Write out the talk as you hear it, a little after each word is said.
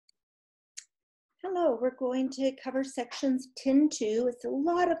Hello, we're going to cover sections 10-2. It's a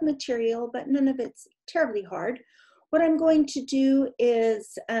lot of material, but none of it's terribly hard. What I'm going to do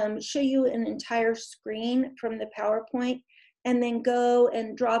is show you an entire screen from the PowerPoint and then go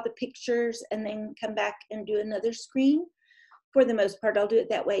and draw the pictures and then come back and do another screen. For the most part, I'll do it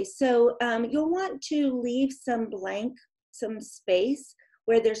that way. So you'll want to leave some blank, some space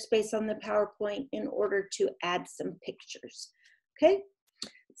where there's space on the PowerPoint in order to add some pictures, okay?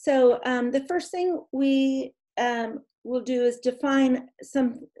 So the first thing we will do is define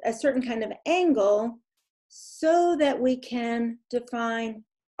a certain kind of angle so that we can define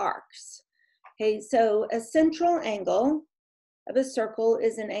arcs. Okay, so a central angle of a circle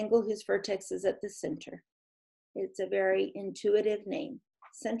is an angle whose vertex is at the center. It's a very intuitive name.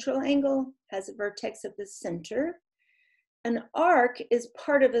 Central angle has a vertex at the center. An arc is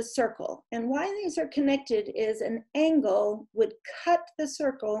part of a circle, and why these are connected is an angle would cut the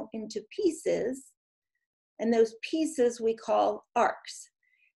circle into pieces, and those pieces we call arcs.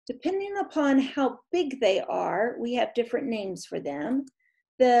 Depending upon how big they are, we have different names for them.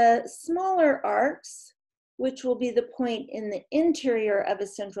 The smaller arcs, which will be the point in the interior of a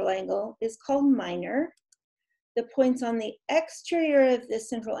central angle, is called minor. The points on the exterior of the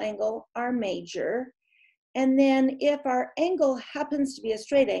central angle are major. And then if our angle happens to be a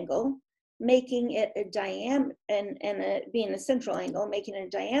straight angle, making it a diameter, being a central angle, making it a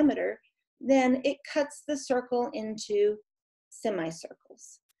diameter, then it cuts the circle into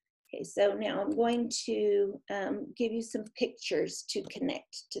semicircles. Okay, so now I'm going to give you some pictures to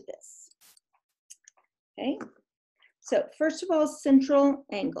connect to this. Okay, so first of all, central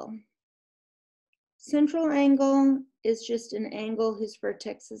angle. Central angle is just an angle whose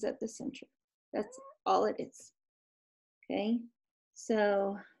vertex is at the center. That's all it is. Okay,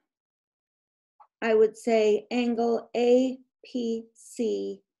 so I would say angle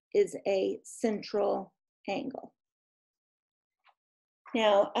APC is a central angle.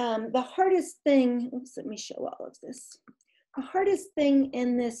 Now, the hardest thing, oops, let me show all of this. The hardest thing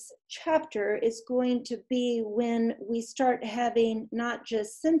in this chapter is going to be when we start having not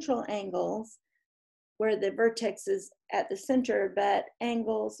just central angles where the vertex is at the center, but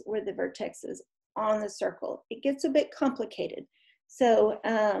angles where the vertex is on the circle. It gets a bit complicated. So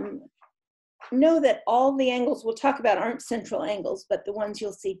know that all the angles we'll talk about aren't central angles, but the ones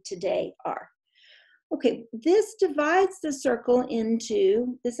you'll see today are. Okay, this divides the circle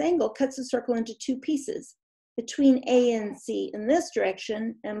into, this angle cuts the circle into two pieces, between A and C in this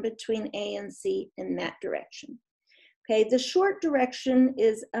direction and between A and C in that direction. Okay, the short direction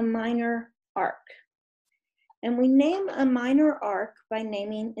is a minor arc. And we name a minor arc by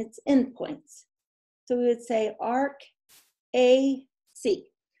naming its endpoints. So we would say arc AC,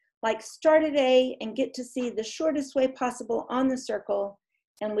 like start at A and get to C the shortest way possible on the circle,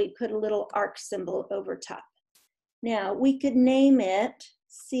 and we put a little arc symbol over top. Now we could name it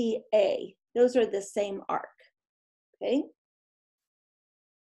CA. Those are the same arc, okay?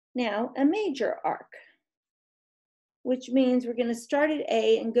 Now a major arc, which means we're gonna start at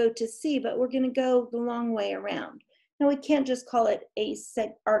A and go to C, but we're gonna go the long way around. Now we can't just call it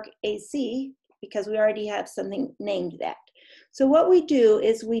arc AC because we already have something named that. So what we do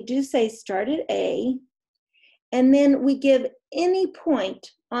is we do say start at A, and then we give any point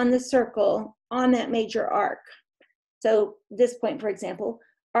on the circle on that major arc. So this point, for example,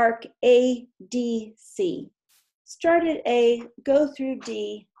 arc ADC. Start at A, go through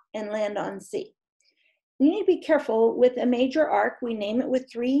D, and land on C. We need to be careful with a major arc. We name it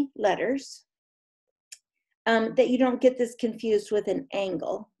with 3 letters, that you don't get this confused with an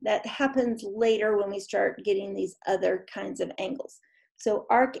angle. That happens later when we start getting these other kinds of angles. So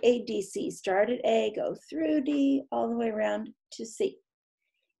arc ADC, start at A, go through D, all the way around to C.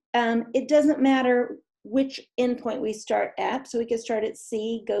 It doesn't matter which endpoint we start at. So we could start at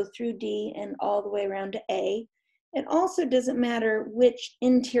C, go through D, and all the way around to A. It also doesn't matter which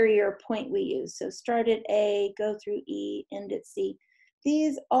interior point we use. So start at A, go through E, end at C.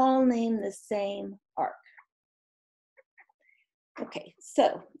 These all name the same arc. Okay,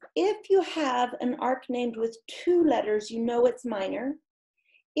 so if you have an arc named with 2 letters, you know it's minor.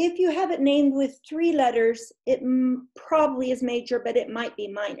 If you have it named with 3 letters, it probably is major, but it might be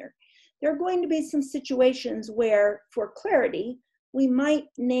minor. There are going to be some situations where, for clarity, we might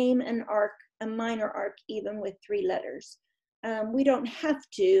name an arc a minor arc even with 3 letters. We don't have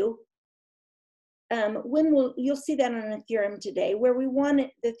to. You'll see that on a theorem today where we want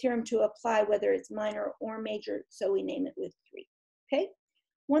the theorem to apply whether it's minor or major, so we name it with 3. Okay,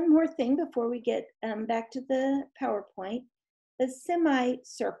 one more thing before we get back to the PowerPoint. A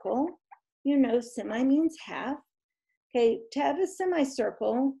semicircle, you know semi means half. Okay, to have a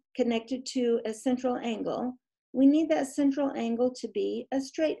semicircle connected to a central angle, we need that central angle to be a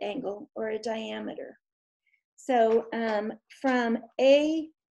straight angle or a diameter. So from A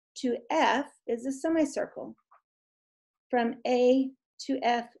to F is a semicircle. From A to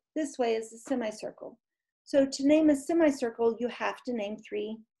F this way is a semicircle. So to name a semicircle, you have to name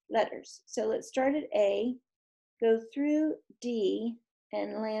 3 letters. So let's start at A, go through D,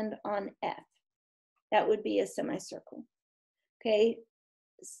 and land on F. That would be a semicircle. Okay,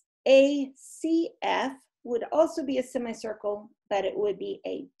 ACF would also be a semicircle, but it would be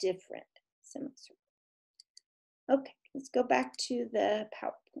a different semicircle. Okay, let's go back to the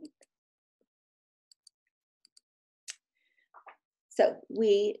PowerPoint. So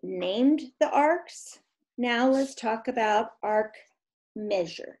we named the arcs. Now let's talk about arc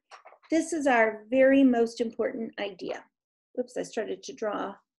measure. This is our very most important idea. Oops, I started to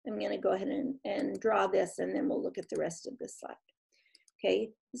draw. I'm going to go ahead and draw this, and then we'll look at the rest of this slide.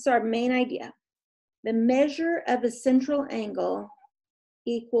 Okay, this is our main idea. The measure of a central angle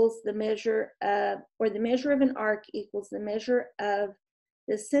equals the measure of, or the measure of an arc equals the measure of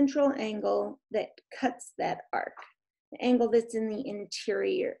the central angle that cuts that arc. The angle that's in the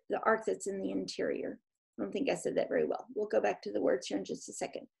interior, the arc that's in the interior. I don't think I said that very well. We'll go back to the words here in just a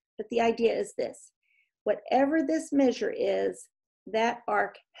second. But the idea is this. Whatever this measure is, that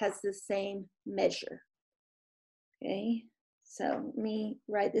arc has the same measure. Okay, so let me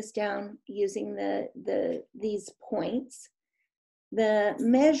write this down using these points. The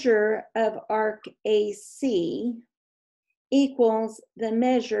measure of arc AC equals the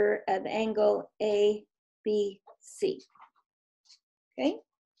measure of angle ABC. Okay,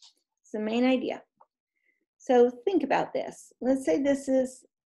 it's the main idea. So think about this. Let's say this is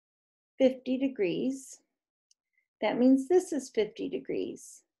 50 degrees. That means this is 50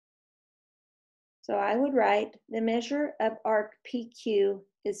 degrees. So I would write the measure of arc PQ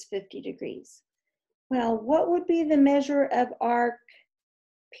is 50 degrees. Well, what would be the measure of arc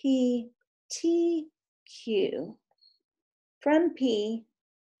PTQ? From P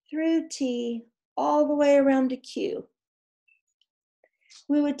through T all the way around to Q.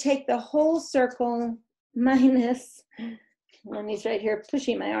 We would take the whole circle minus, Lemmy's right here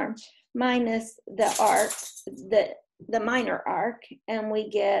pushing my arm, minus the arc, the minor arc, and we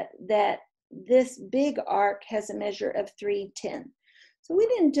get that this big arc has a measure of 310. So we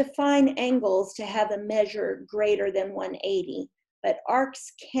didn't define angles to have a measure greater than 180, but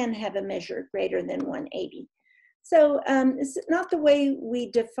arcs can have a measure greater than 180. So it's not the way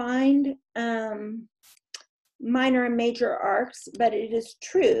we defined minor and major arcs, but it is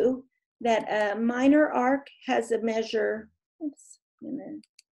true that a minor arc has a measure, oops, I'm gonna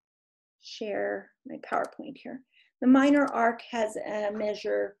share my PowerPoint here. The minor arc has a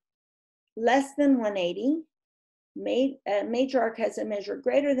measure less than 180, major arc has a measure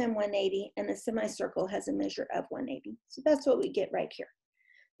greater than 180, and a semicircle has a measure of 180. So that's what we get right here.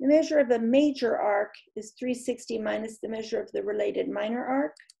 The measure of a major arc is 360 minus the measure of the related minor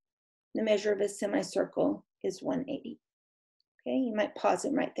arc. The measure of a semicircle is 180. Okay, you might pause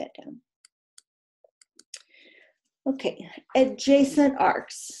and write that down. Okay, adjacent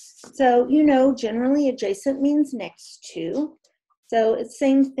arcs. So you know, generally adjacent means next to. So it's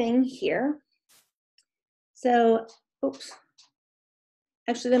same thing here. So, oops.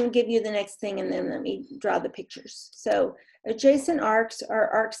 Actually, let me give you the next thing and then let me draw the pictures. So adjacent arcs are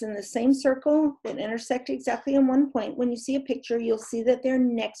arcs in the same circle that intersect exactly in one point. When you see a picture, you'll see that they're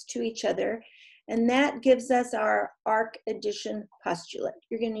next to each other, and that gives us our arc addition postulate.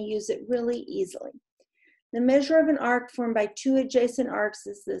 You're going to use it really easily. The measure of an arc formed by 2 adjacent arcs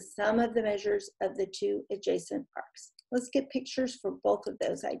is the sum of the measures of the 2 adjacent arcs. Let's get pictures for both of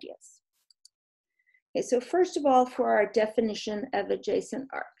those ideas. Okay, so first of all, for our definition of adjacent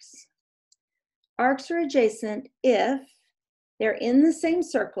arcs. Arcs are adjacent if they're in the same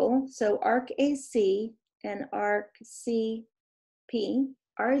circle, so arc AC and arc CP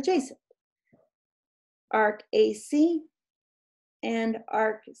are adjacent. Arc AC and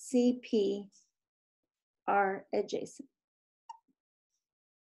arc CP are adjacent.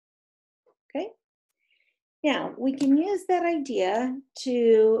 Okay? Now, we can use that idea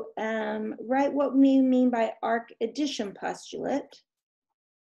to write what we mean by arc addition postulate.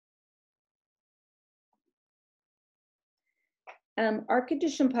 Arc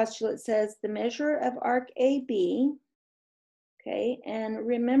addition postulate says the measure of arc AB, okay, and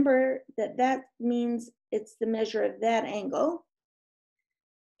remember that that means it's the measure of that angle,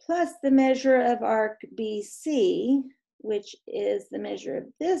 plus the measure of arc BC, which is the measure of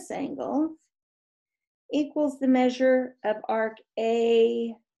this angle, equals the measure of arc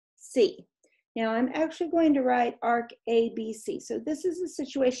AC. Now I'm actually going to write arc ABC. So this is the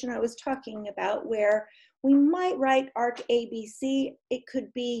situation I was talking about where we might write arc ABC. It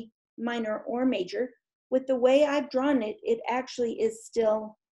could be minor or major. With the way I've drawn it, it actually is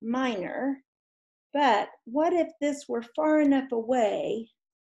still minor. But what if this were far enough away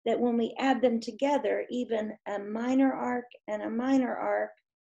that when we add them together, even a minor arc and a minor arc,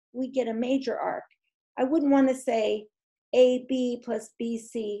 we get a major arc? I wouldn't want to say AB plus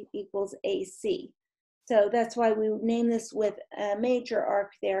BC equals AC. So that's why we name this with a major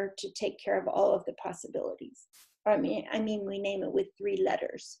arc there to take care of all of the possibilities. I mean, we name it with 3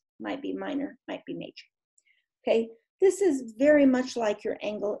 letters. Might be minor, might be major. Okay, this is very much like your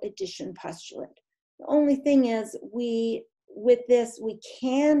angle addition postulate. The only thing is with this, we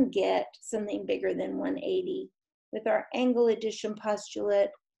can get something bigger than 180. With our angle addition postulate,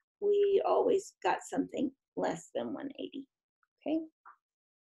 we always got something less than 180, okay?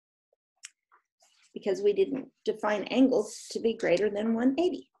 Because we didn't define angles to be greater than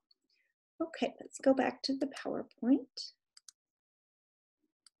 180. Okay, let's go back to the PowerPoint.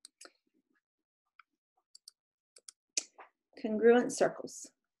 Congruent circles.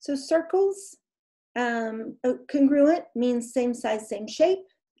 So circles, congruent means same size, same shape.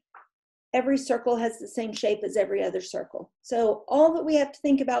 Every circle has the same shape as every other circle. So all that we have to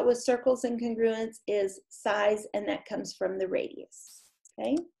think about with circles and congruence is size, and that comes from the radius,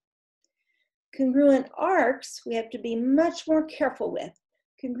 okay? Congruent arcs, we have to be much more careful with.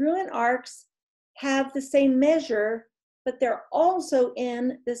 Congruent arcs have the same measure, but they're also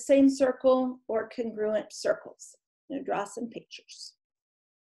in the same circle or congruent circles. I'm going to draw some pictures.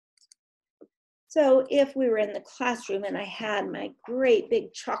 So if we were in the classroom and I had my great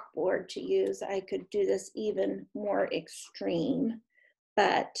big chalkboard to use, I could do this even more extreme,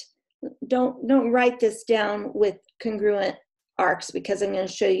 but don't write this down with congruent arcs, because I'm going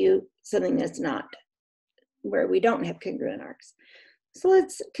to show you something that's not, where we don't have congruent arcs. So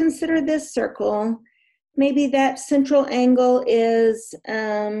let's consider this circle. Maybe that central angle is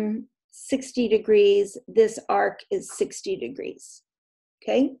 60 degrees. This arc is 60 degrees,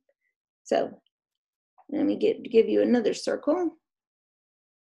 okay? So let me give you another circle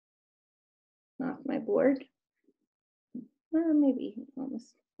off my board. Maybe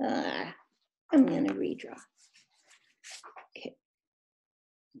almost, I'm going to redraw. Okay,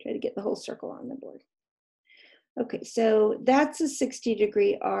 try to get the whole circle on the board. Okay, so that's a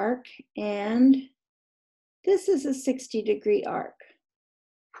 60-degree arc, and this is a 60-degree arc.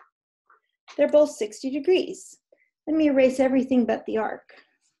 They're both 60 degrees. Let me erase everything but the arc.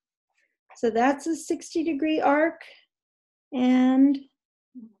 So that's a 60-degree arc, and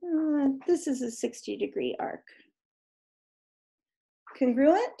this is a 60-degree arc.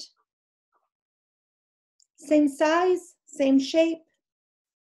 Congruent? Same size, same shape?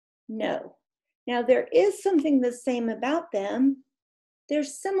 No. Now there is something the same about them. They're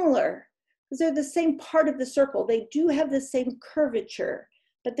similar because they're the same part of the circle. They do have the same curvature,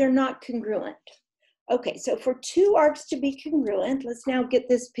 but they're not congruent. Okay, so for 2 arcs to be congruent, let's now get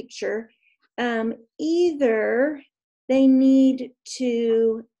this picture. Either they need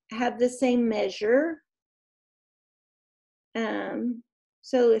to have the same measure.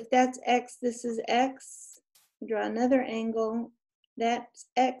 So if that's X, this is X. Draw another angle. That's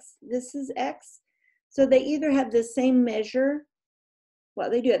X, this is X. So they either have the same measure.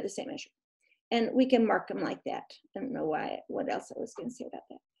 Well, they do have the same measure. And we can mark them like that. I don't know what else I was going to say about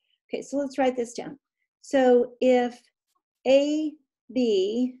that. Okay, so let's write this down. So if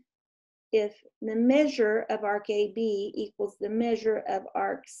AB, if the measure of arc AB equals the measure of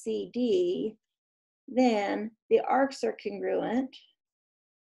arc CD, then the arcs are congruent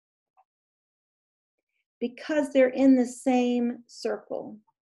because they're in the same circle.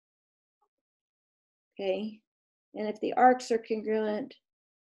 Okay, and if the arcs are congruent,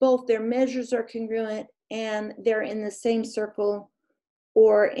 both their measures are congruent and they're in the same circle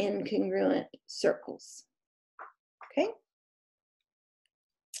or in congruent circles. Okay,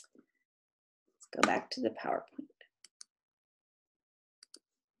 let's go back to the PowerPoint.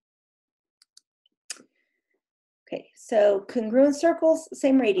 Okay, so congruent circles,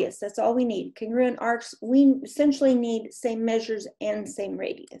 same radius, that's all we need. Congruent arcs, we essentially need same measures and same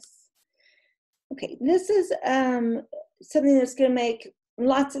radius. Okay, this is something that's going to make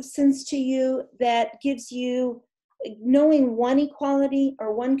lots of sense to you, that gives you, knowing one equality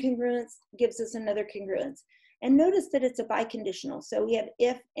or one congruence gives us another congruence. And notice that it's a biconditional, so we have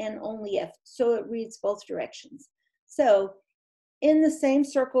if and only if, so it reads both directions. So in the same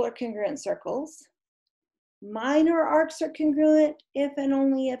circle or congruent circles, minor arcs are congruent if and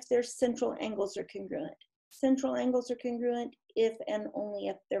only if their central angles are congruent. Central angles are congruent if and only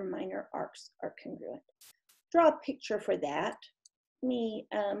if their minor arcs are congruent. Draw a picture for that. Let me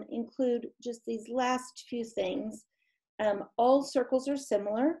include just these last few things. All circles are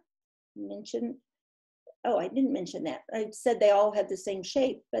similar. I didn't mention that. I said they all have the same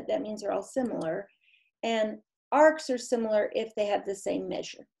shape, but that means they're all similar. And arcs are similar if they have the same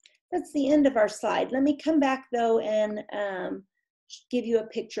measure. That's the end of our slide. Let me come back though and give you a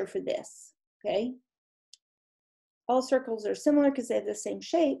picture for this, okay? All circles are similar because they have the same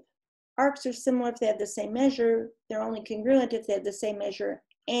shape. Arcs are similar if they have the same measure. They're only congruent if they have the same measure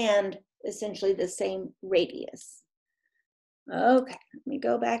and essentially the same radius. Okay, let me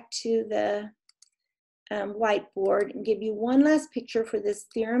go back to the whiteboard and give you one last picture for this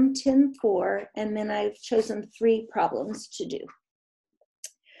theorem 10.4, and then I've chosen 3 problems to do.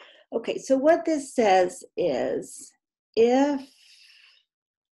 Okay, so what this says is if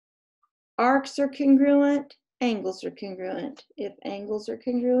arcs are congruent, angles are congruent. If angles are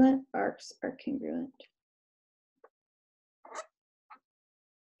congruent, arcs are congruent.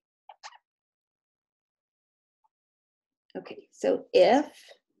 Okay, so if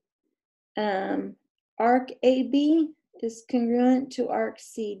arc AB is congruent to arc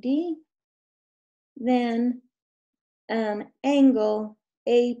CD, then angle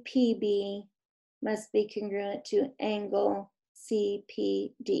APB must be congruent to angle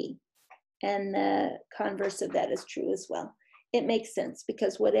CPD. And the converse of that is true as well. It makes sense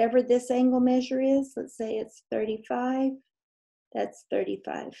because whatever this angle measure is, let's say it's 35, that's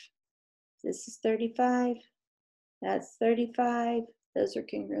 35. This is 35, that's 35. Those are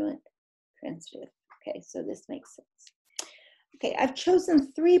congruent, transitive. Okay, so this makes sense. Okay, I've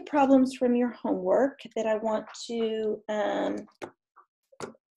chosen 3 problems from your homework that I want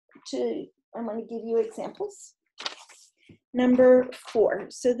I'm going to give you examples. Number 4.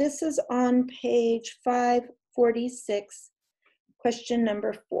 So this is on page 546, question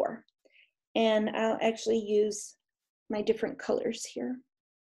number 4. And I'll actually use my different colors here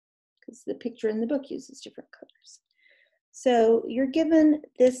because the picture in the book uses different colors. So you're given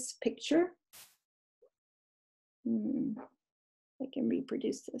this picture. I can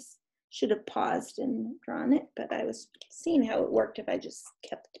reproduce this. Should have paused and drawn it, but I was seeing how it worked if I just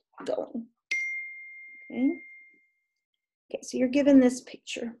kept going. Okay. Okay, so you're given this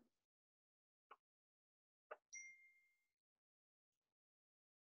picture.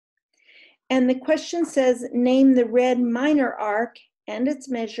 And the question says, name the red minor arc and its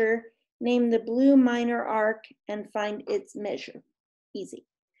measure, name the blue minor arc and find its measure. Easy.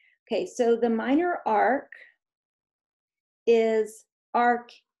 Okay, so the minor arc is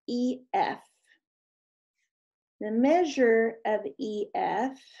arc EF. The measure of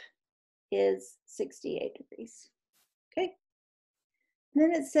EF is 68 degrees. Okay. And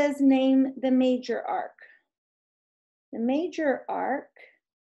then it says name the major arc. The major arc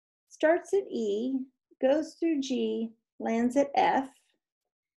starts at E, goes through G, lands at F,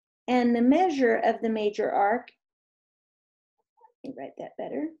 and the measure of the major arc, let me write that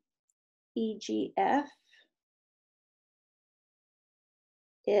better, EGF,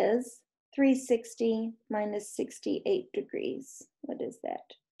 is 360 minus 68 degrees. What is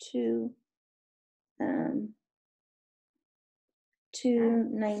that?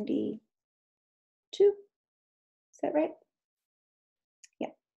 292. Is that right? Yeah.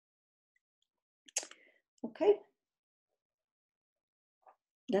 Okay.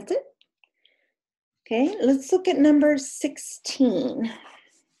 That's it. Okay, let's look at number 16.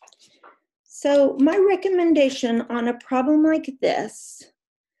 So my recommendation on a problem like this,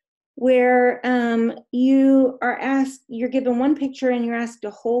 where you're given one picture and you're asked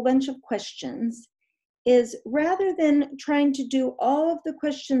a whole bunch of questions, is rather than trying to do all of the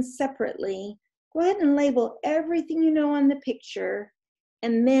questions separately, go ahead and label everything you know on the picture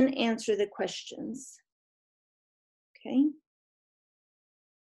and then answer the questions. Okay.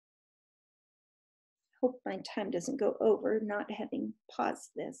 Hope my time doesn't go over not having paused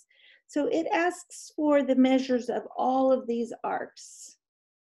this. So it asks for the measures of all of these arcs.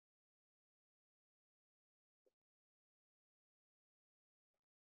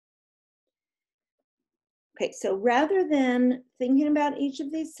 Okay, so rather than thinking about each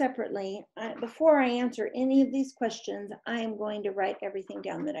of these separately, before I answer any of these questions, I am going to write everything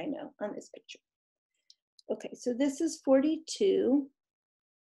down that I know on this picture. Okay, so this is 42.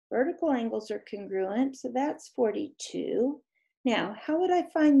 Vertical angles are congruent, so that's 42. Now, how would I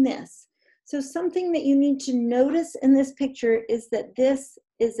find this? So something that you need to notice in this picture is that this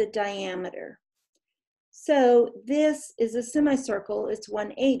is a diameter. So this is a semicircle, it's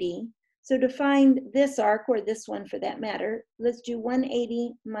 180. So to find this arc, or this one for that matter, let's do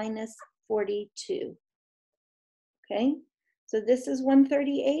 180 minus 42. Okay, So this is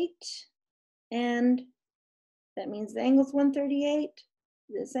 138, and that means the angle's 138,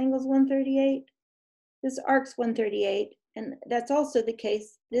 this angle's 138, this arc's 138, and that's also the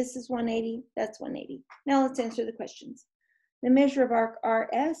case. This is 180, that's 180. Now let's answer the questions. The measure of arc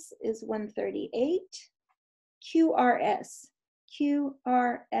RS is 138. QRS,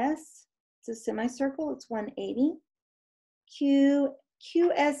 it's a semicircle, it's 180.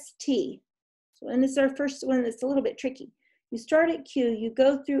 QST, so, and this is our first one that's a little bit tricky. You start at Q, you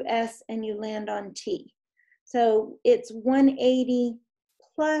go through S, and you land on T. So it's 180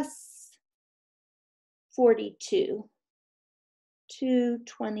 plus 42,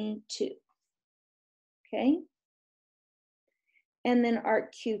 222, okay? And then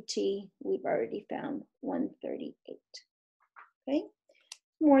arc QT, we've already found 138, okay?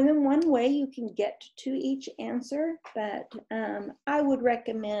 More than one way you can get to each answer, but I would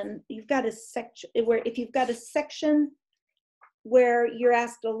recommend you've got a section where if you've got a section where you're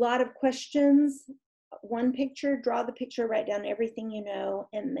asked a lot of questions, one picture, draw the picture, write down everything you know,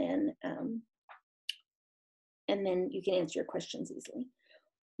 and then you can answer your questions easily.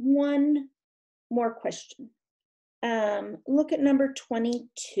 One more question. Look at number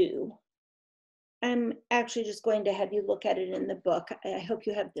 22. I'm actually just going to have you look at it in the book. I hope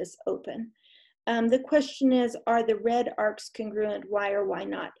you have this open. The question is, are the red arcs congruent? Why or why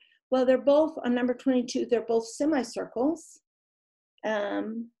not? Well, they're both, on number 22, they're both semicircles,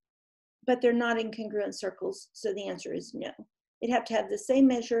 but they're not in congruent circles, so the answer is no. It'd have to have the same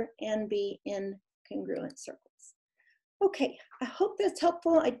measure and be in congruent circles. Okay, I hope that's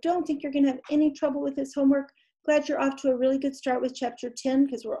helpful. I don't think you're gonna have any trouble with this homework. Glad you're off to a really good start with chapter 10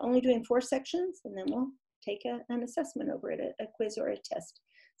 because we're only doing 4 sections, and then we'll take an assessment over it, a quiz or a test.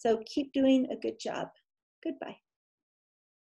 So keep doing a good job. Goodbye.